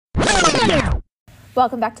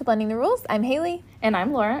Welcome back to Blending the Rules. I'm Haley. And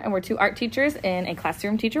I'm Laura, and we're two art teachers in a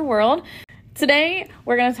classroom teacher world. Today,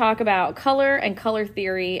 we're going to talk about color and color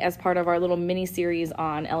theory as part of our little mini-series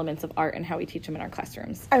on elements of art and how we teach them in our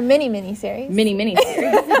classrooms. Our mini-series. Mini-series.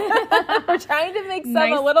 We're trying to make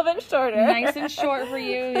some a little bit shorter. Nice and short for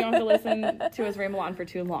you. You don't have to listen to us ramble on for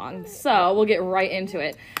too long. So, we'll get right into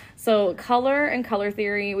it. So, color and color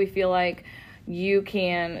theory, we feel like you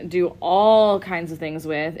can do all kinds of things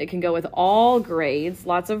with. It can go with all grades,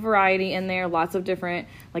 lots of variety in there, lots of different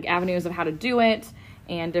avenues of how to do it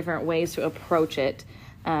and different ways to approach it.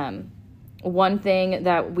 One thing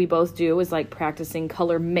that we both do is practicing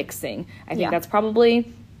color mixing. I think that's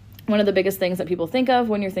probably one of the biggest things that people think of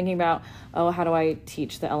when you're thinking about, how do I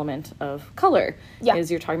teach the element of color?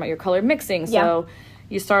 Is you're talking about your color mixing. So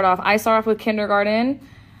I start off with kindergarten.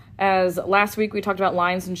 As last week we talked about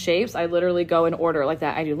lines and shapes, I literally go in order like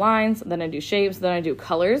that. I do lines, then I do shapes, then I do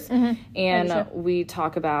colors. And we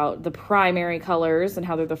talk about the primary colors and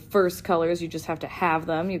how they're the first colors. You just have to have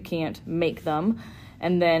them. You can't make them.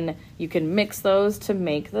 And then you can mix those to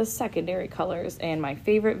make the secondary colors. And my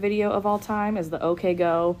favorite video of all time is the OK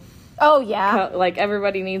Go. Oh, yeah.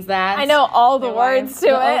 Everybody needs that. I know all the words to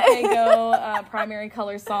it. OK Go primary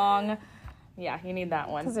color song. Yeah, you need that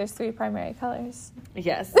one. Because there's 3 primary colors.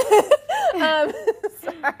 Yes. Sorry,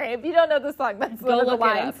 if you don't know the song, that's one of the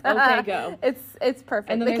lines. Okay, go. It's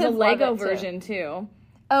perfect. And then there's a Lego version too.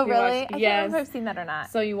 Oh, really? I can't remember if I've seen that or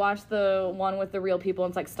not. So you watch the one with the real people,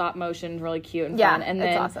 and it's stop motion, really cute and fun. And then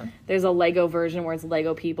it's awesome. There's a Lego version where it's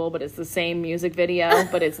Lego people, but it's the same music video,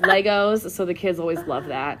 but it's Legos, so the kids always love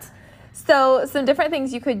that. So some different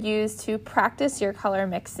things you could use to practice your color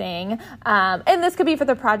mixing. And this could be for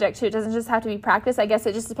the project too. It doesn't just have to be practice. I guess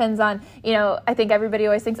it just depends on, I think everybody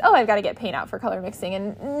always thinks, I've got to get paint out for color mixing.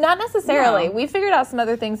 And not necessarily. No. We figured out some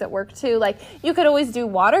other things that work too. You could always do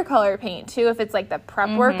watercolor paint too if it's the prep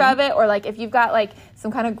work of it. Or if you've got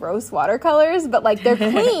some kind of gross watercolors, but they're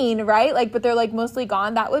clean, right? But they're mostly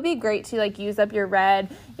gone. That would be great to use up your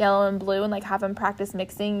red, yellow, and blue and have them practice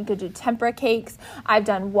mixing. You could do tempera cakes. I've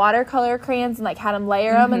done watercolor crayons and had them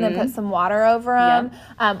layer them and then put some water over them.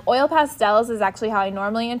 Oil pastels is actually how I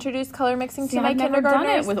normally introduce color mixing to my kindergartners. I've never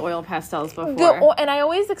done it with oil pastels before. And I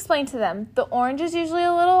always explain to them, the orange is usually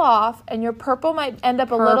a little off and your purple might end up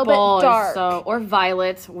a little bit dark. Or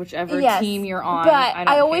violet, whichever team you're on. But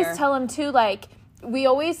I always tell them too, we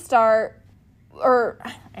always start, or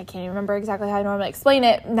I can't even remember exactly how I normally explain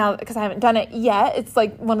it now because I haven't done it yet. It's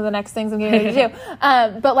one of the next things I'm getting ready to do.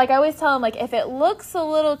 But I always tell them, if it looks a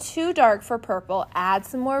little too dark for purple, add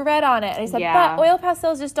some more red on it. And I said, but oil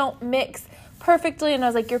pastels just don't mix perfectly. And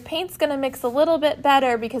I was your paint's going to mix a little bit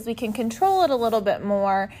better because we can control it a little bit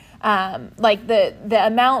more. The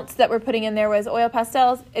amounts that we're putting in there was oil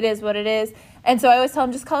pastels. It is what it is. And so I always tell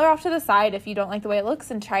them, just color off to the side if you don't like the way it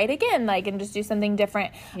looks and try it again, and just do something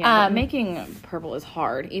different. Yeah, making purple is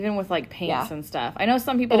hard, even with paints and stuff. I know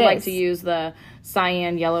some people like to use the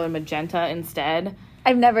cyan, yellow, and magenta instead.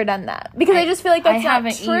 I've never done that because I just feel like that's not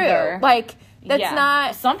true. Either. That's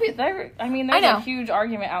not. Some people, there's a huge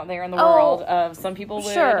argument out there in the world of some people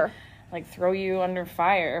would throw you under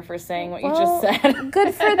fire for saying what you just said.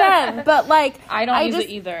 Good for them, but I don't use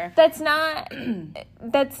it either. That's not.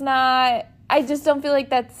 I just don't feel like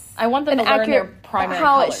that's. I want them to learn their primary colors.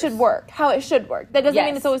 How it should work. That doesn't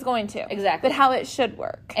mean it's always going to. Exactly. But how it should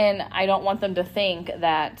work. And I don't want them to think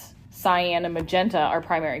that cyan and magenta are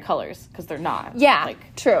primary colors because they're not. Yeah,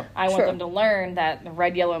 true. I want them to learn that the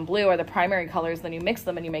red, yellow, and blue are the primary colors. Then you mix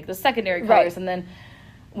them and you make the secondary colors. Right. And then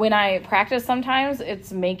when I practice, sometimes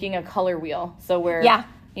it's making a color wheel. So we're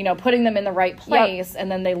putting them in the right place,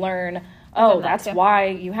 and then they learn. That's why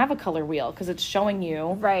you have a color wheel, because it's showing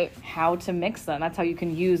you how to mix them. That's how you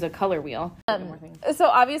can use a color wheel. So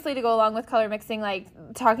obviously, to go along with color mixing,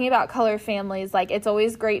 talking about color families, it's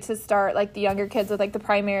always great to start the younger kids with the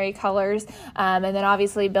primary colors, and then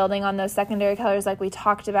obviously building on those secondary colors we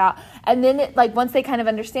talked about. And then once they kind of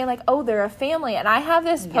understand they're a family. And I have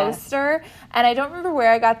this poster, and I don't remember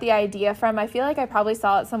where I got the idea from. I feel like I probably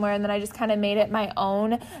saw it somewhere, and then I just kind of made it my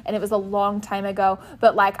own, and it was a long time ago.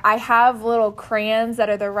 But I have little crayons that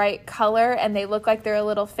are the right color, and they look like they're a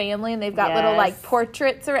little family, and they've got little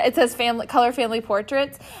portraits, or it says color family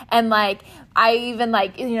portraits, and I even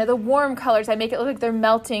the warm colors, I make it look like they're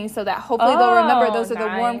melting so that hopefully they'll remember those are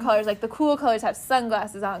the warm colors. The cool colors have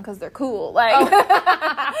sunglasses on because they're cool.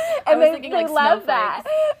 And they love that.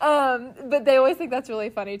 But they always think that's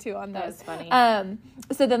really funny too on those. That's funny.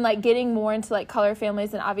 So then getting more into color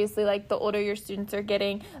families, and obviously the older your students are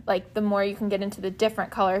getting, the more you can get into the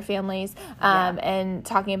different color families, and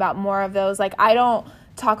talking about more of those. I don't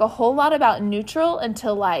talk a whole lot about neutral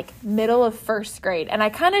until like middle of first grade. And I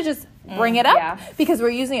kind of just bring it up because we're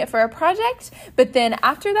using it for a project. But then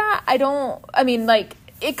after that,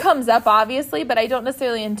 it comes up obviously, but I don't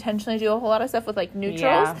necessarily intentionally do a whole lot of stuff with like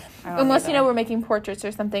neutrals. Unless, we're making portraits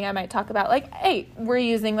or something, I might talk about like, hey, we're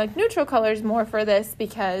using like neutral colors more for this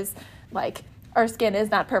because like our skin is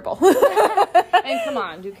not purple. And come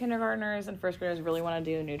on, do kindergartners and first graders really want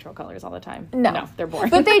to do neutral colors all the time? No, they're boring.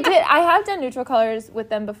 But they did. I have done neutral colors with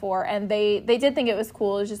them before, and they did think it was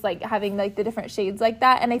cool. It's just like having like the different shades like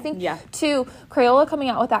that. And I think too, Crayola coming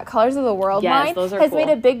out with that Colors of the World line has made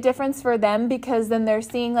a big difference for them, because then they're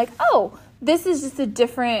seeing like, oh, this is just a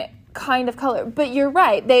different kind of color. But you're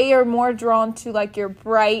right; they are more drawn to like your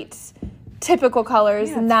bright, typical colors,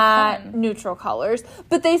 not neutral colors.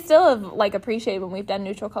 But they still have like appreciated when we've done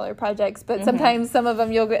neutral color projects. But sometimes some of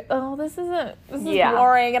them you'll get, oh, this is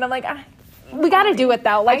boring, and I'm like, we got to do it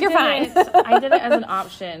though. Like, you're fine. I did it as an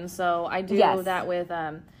option, so I do that with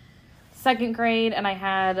second grade, and I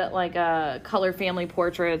had like a color family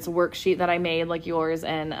portraits worksheet that I made like yours,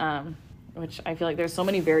 and which I feel like there's so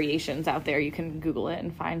many variations out there. You can Google it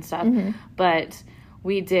and find stuff. But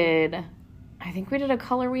I think we did a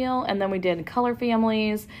color wheel, and then we did color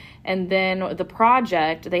families, and then the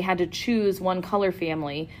project, they had to choose one color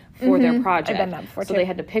family for their project. I've done that before, so they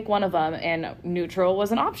had to pick one of them, and neutral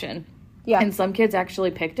was an option. Yeah. And some kids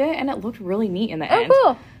actually picked it, and it looked really neat in the end. Oh,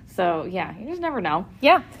 cool. So, yeah, you just never know.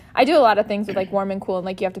 Yeah. I do a lot of things with, like, warm and cool, and,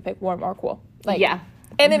 like, you have to pick warm or cool. Like, yeah.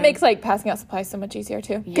 And it makes, like, passing out supplies so much easier,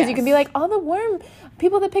 too. Because you can be like, all the warm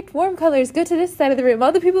people that picked warm colors go to this side of the room.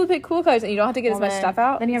 All the people that picked cool colors, and you don't have to get as much stuff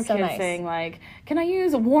out. Then you have kids saying, like, can I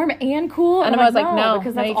use warm and cool? And I was like, no,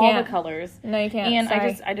 because that's you all can't. The colors. No, you can't. And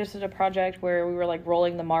Sorry. I just did a project where we were, like,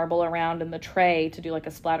 rolling the marble around in the tray to do, like,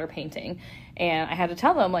 a splatter painting. And I had to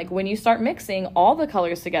tell them, like, when you start mixing all the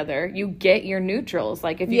colors together, you get your neutrals.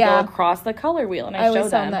 Like, if you go across the color wheel, and I show always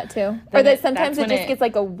them. found that, too. Or that sometimes it just gets,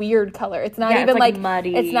 like, a weird color. It's not even, it's like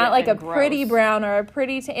muddy. It's not, like, a gross. Pretty brown or a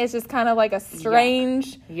pretty... it's just kind of, like, a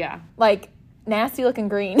strange... Yeah. Like, nasty-looking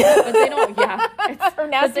green. But they don't... Or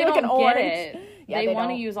nasty-looking orange. Get it. Yeah, they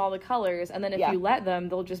want to use all the colors, and then if you let them,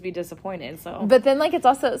 they'll just be disappointed. So, but then like it's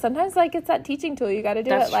also sometimes like it's that teaching tool. You got to do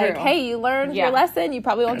That's it. Like, true. hey, you learned your lesson. You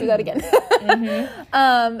probably won't do that again.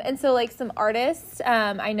 And so like some artists,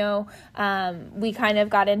 I know we kind of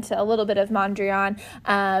got into a little bit of Mondrian,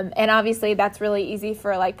 and obviously that's really easy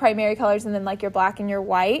for like primary colors and then like your black and your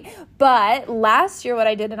white. But last year, what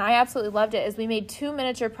I did, and I absolutely loved it, is we made 2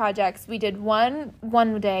 miniature projects. We did one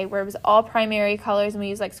day where it was all primary colors, and we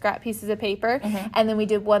used like scrap pieces of paper. And then we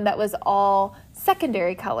did one that was all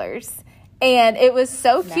secondary colors. And it was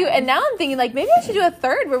so cute. Nice. And now I'm thinking, like, maybe I should do a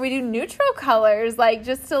third where we do neutral colors, like,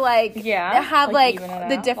 just to, like, have, like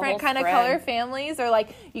the different kind of color families. Or,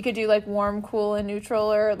 like, you could do, like, warm, cool, and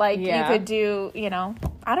neutral. Or, like, you could do,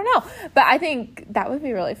 I don't know. But I think that would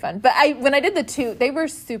be really fun. But when I did the 2, they were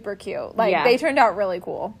super cute. Like, they turned out really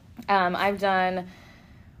cool. I've done...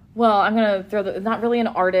 Well, I'm going to throw not really an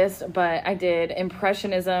artist, but I did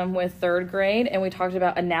Impressionism with third grade, and we talked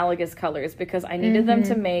about analogous colors because I needed them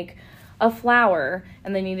to make a flower,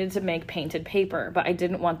 and they needed to make painted paper, but I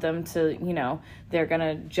didn't want them to, they're going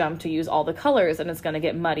to jump to use all the colors, and it's going to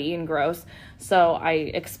get muddy and gross. So I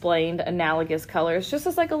explained analogous colors just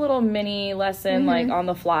as like a little mini lesson, like on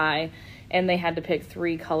the fly. And they had to pick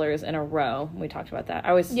 3 colors in a row. We talked about that.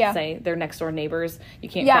 I always say they're next door neighbors. You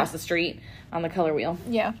can't cross the street on the color wheel.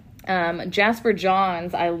 Yeah. Jasper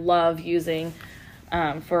Johns, I love using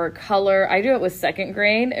for color. I do it with second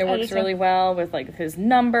grade. It works really well with like his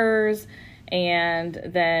numbers. And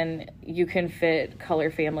then you can fit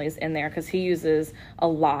color families in there because he uses a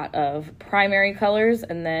lot of primary colors.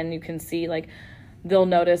 And then you can see like... they'll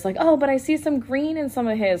notice like, oh, but I see some green in some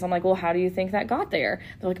of his. I'm like, well, how do you think that got there?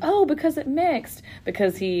 They're like, oh, because it mixed.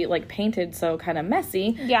 Because he like painted so kind of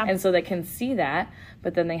messy. Yeah. And so they can see that,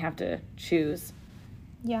 but then they have to choose.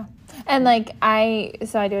 Yeah. And like I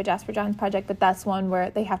do a Jasper Johns project, but that's one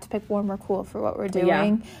where they have to pick warm or cool for what we're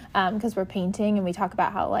doing. Because we're painting, and we talk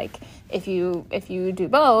about how like if you do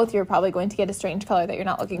both, you're probably going to get a strange color that you're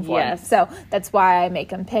not looking for. Yes. So that's why I make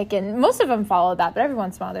them pick, and most of them follow that, but every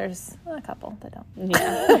once in a while there's a couple that don't.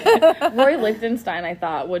 Yeah. Roy Lichtenstein, I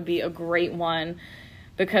thought, would be a great one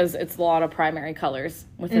because it's a lot of primary colors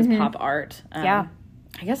with his pop art.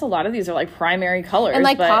 I guess a lot of these are like primary colors. And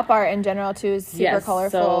like pop art in general too is super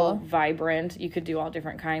colorful. So vibrant. You could do all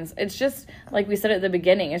different kinds. It's just like we said at the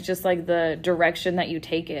beginning, it's just like the direction that you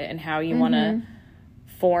take it and how you want to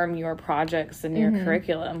form your projects and your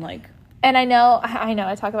curriculum. Like, and I know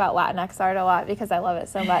I talk about Latinx art a lot because I love it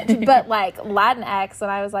so much. But like Latinx,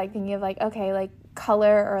 and I was like thinking of like, okay, like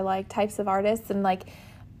color or like types of artists, and like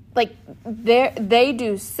like they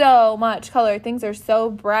do so much color. Things are so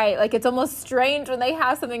bright. Like it's almost strange when they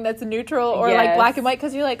have something that's neutral or like black and white,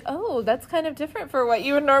 because you're like, oh, that's kind of different for what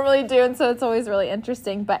you would normally do. And so it's always really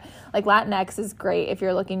interesting. But like Latinx is great if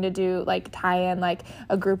you're looking to do like tie in like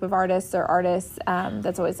a group of artists or artists.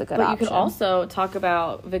 That's always a good option. You could also talk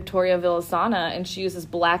about Victoria Villasana, and she uses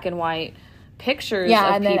black and white pictures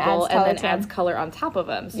of people and then adds color on top of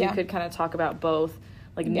them. So you could kind of talk about both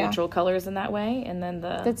like neutral colors in that way, and then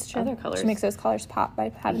the other colors. She makes those colors pop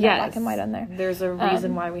by having that black and white on there. There's a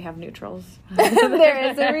reason why we have neutrals.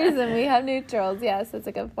 There is a reason we have neutrals. Yes, that's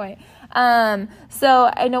a good point.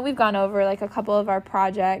 So I know we've gone over like a couple of our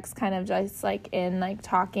projects, kind of just like in like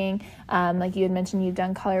talking. Like you had mentioned, you've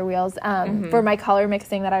done color wheels. For my color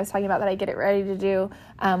mixing that I was talking about that I get it ready to do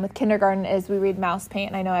with kindergarten is we read mouse paint,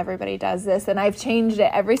 and I know everybody does this, and I've changed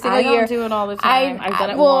it every single year. I don't do it all the time. I've done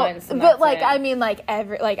it once, but like I mean, like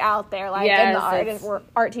out there, like in the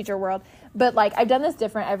art teacher world. But like I've done this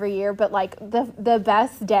different every year. But like the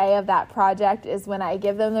best day of that project is when I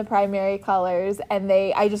give them the primary colors, and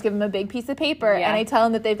I just give them a big piece of paper, and I tell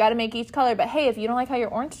them that they've got to make each color. But hey, if you don't like how your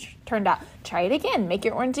orange turned out, try it again. Make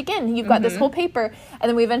your orange again. You've got this whole paper, and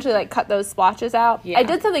then we eventually like cut those splotches out. I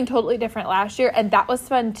did something totally different last year, and that was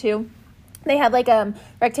fun too. They had like a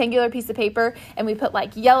rectangular piece of paper, and we put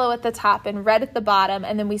like yellow at the top and red at the bottom,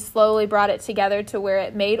 and then we slowly brought it together to where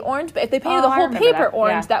it made orange. But if they painted the whole paper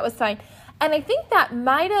orange, that was fine. And I think that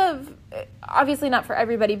might have, obviously not for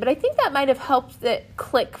everybody, but I think that might have helped it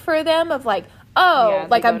click for them of like,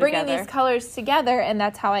 like I'm bringing these colors together, and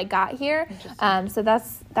that's how I got here. So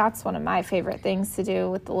that's one of my favorite things to do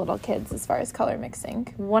with the little kids as far as color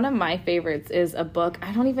mixing. One of my favorites is a book.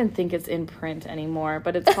 I don't even think it's in print anymore,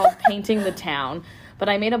 but it's called Painting the Town. But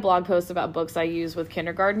I made a blog post about books I use with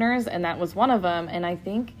kindergartners, and that was one of them. And I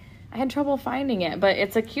think I had trouble finding it, but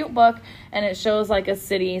it's a cute book, and it shows like a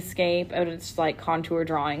cityscape, and it's like contour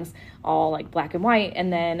drawings, all like black and white,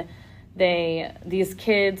 and then these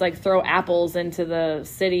kids like throw apples into the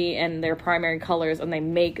city and their primary colors, and they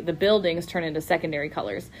make the buildings turn into secondary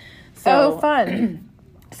colors. So fun.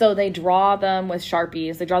 So they draw them with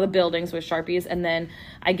Sharpies. They draw the buildings with Sharpies, and then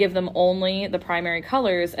I give them only the primary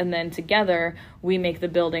colors, and then together we make the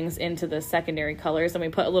buildings into the secondary colors, and we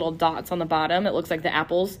put little dots on the bottom. It looks like the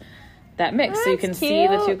apples that mix. So you can see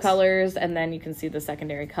the two colors, and then you can see the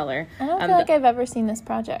secondary color. I don't feel like I've ever seen this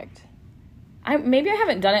project. Maybe I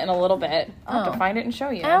haven't done it in a little bit. I'll have to find it and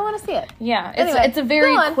show you. I want to see it. Yeah, it's a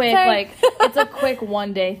very quick, like, it's a quick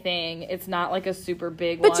one-day thing. It's not like a super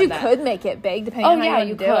big one. But you could make it big depending on how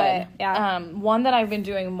you do it. Yeah. One that I've been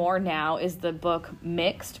doing more now is the book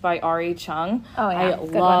Mixed by Ari Chung. Oh, yeah. I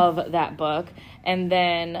love that book. And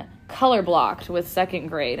then Color Blocked with second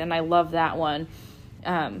grade, and I love that one.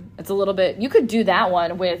 It's a little bit, you could do that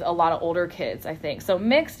one with a lot of older kids, I think. So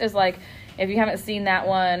Mixed is like, if you haven't seen that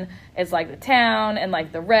one, it's like the town, and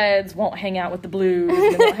like the reds won't hang out with the blues,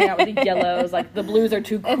 and they won't hang out with the yellows. Like the blues are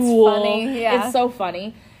too cool. It's funny, yeah. It's so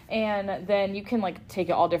funny. And then you can like take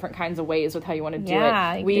it all different kinds of ways with how you want to do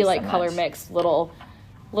it. We like color mix little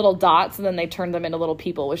dots, and then they turn them into little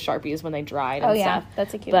people with Sharpies when they dried and stuff.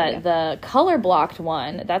 That's a cute idea. The Color Blocked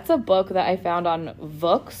one, that's a book that I found on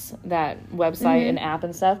Vooks, that website and app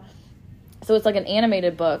and stuff. So it's like an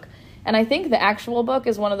animated book. And I think the actual book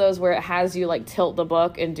is one of those where it has you like tilt the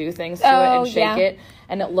book and do things to it and shake it.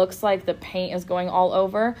 And it looks like the paint is going all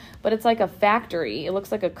over. But it's like a factory. It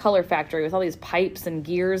looks like a color factory with all these pipes and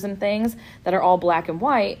gears and things that are all black and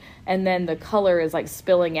white. And then the color is like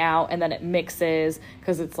spilling out, and then it mixes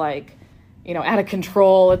because it's like, out of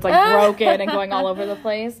control. It's like broken and going all over the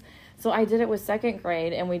place. So I did it with second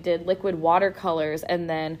grade, and we did liquid watercolors, and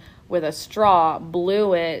then with a straw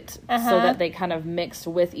blew it so that they kind of mixed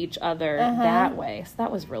with each other that way. So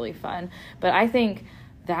that was really fun. But I think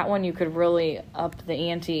that one you could really up the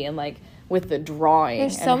ante, and like with the drawing.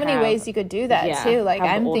 There's so many ways you could do that too. Like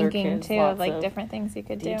I'm thinking too of like different things you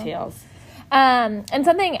could do. Details. And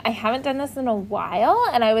something, I haven't done this in a while,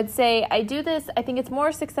 and I would say I do this, I think it's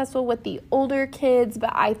more successful with the older kids,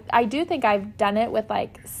 but I do think I've done it with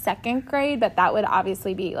like second grade, but that would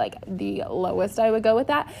obviously be like the lowest I would go with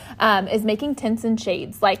that, is making tints and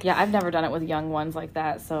shades. Like, yeah, I've never done it with young ones like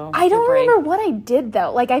that, so I don't remember what I did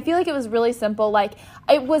though. Like, I feel like it was really simple. Like,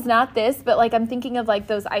 it was not this, but like I'm thinking of like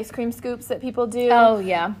those ice cream scoops that people do. Oh,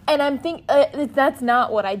 yeah. And I'm that's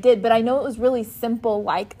not what I did, but I know it was really simple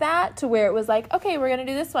like that, to where it was like, okay, we're going to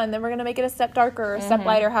do this one, then we're going to make it a step darker or a step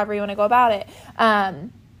lighter, however you want to go about it.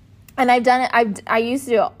 And I've done it, I used to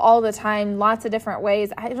do it all the time, lots of different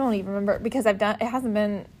ways. I don't even remember, because it hasn't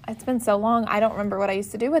been it's been so long, I don't remember what I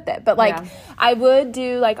used to do with it. But, like, Yeah. I would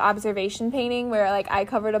do, like, observation painting where, like, I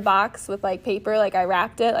covered a box with, like, paper. Like, I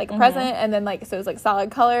wrapped it, like, a present. And then, like, so it was, like,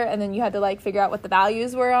 solid color. And then you had to, like, figure out what the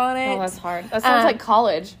values were on it. Oh, that's hard. That sounds like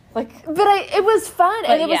college. Like, But it was fun.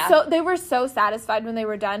 And it was yeah. they were so satisfied when they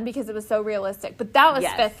were done because it was so realistic. But that was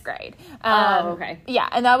Yes. 5th grade. okay. Yeah.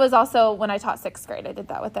 And that was also when I taught 6th grade. I did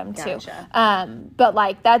that with them, too. Gotcha. But,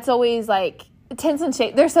 like, that's always, like, tints and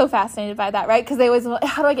shades, they're so fascinated by that, right? Because they always,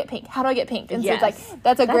 how do I get pink? How do I get pink? And so it's Yes. like,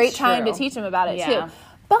 that's a great time to true. teach them about it, Yeah. too.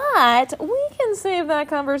 But we can save that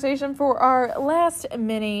conversation for our last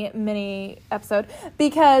mini episode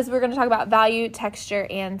because we're going to talk about value, texture,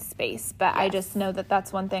 and space. But I just know that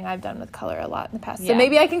that's one thing I've done with color a lot in the past. So Yeah.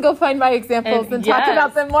 maybe I can go find my examples and talk yes.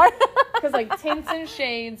 about them more. Because, like, tints and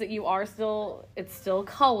shades, it's still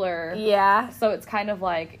color. Yeah. So it's kind of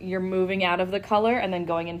like you're moving out of the color and then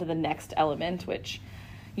going into the next element, which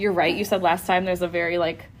you're right. You said last time there's a very,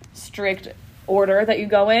 like, strict order that you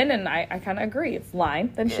go in, and I kind of agree. It's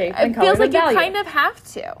line, then shape, then It color, feels like then you value. kind of have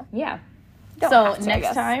to. Yeah. Don't So have to, I next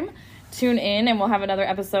guess. time, tune in and we'll have another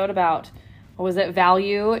episode about, what was it,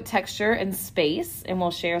 value, texture, and space, and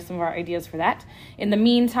we'll share some of our ideas for that. In the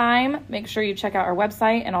meantime, make sure you check out our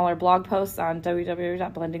website and all our blog posts on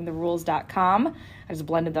www.blendingtherules.com. I just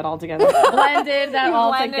blended that all together. Blended that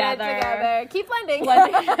all Blended it together. Keep blending.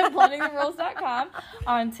 blendingtherules.com.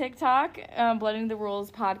 On TikTok, Blending the Rules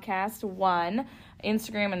Podcast 1.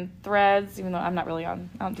 Instagram and Threads, even though I'm not really on.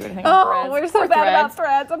 I don't do anything on Threads. Oh, we're so Or bad about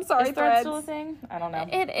Threads. Threads. I'm sorry, Is Threads Threads. still a thing? I don't know.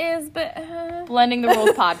 It is, but... Blending the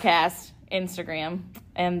Rules Podcast, Instagram.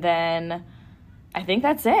 And then I think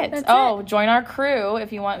that's it. That's it. Join our crew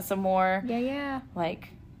if you want some more, Yeah. like,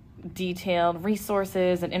 detailed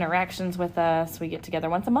resources and interactions with us. We get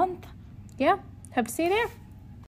together once a month. Yeah. Hope to see you there.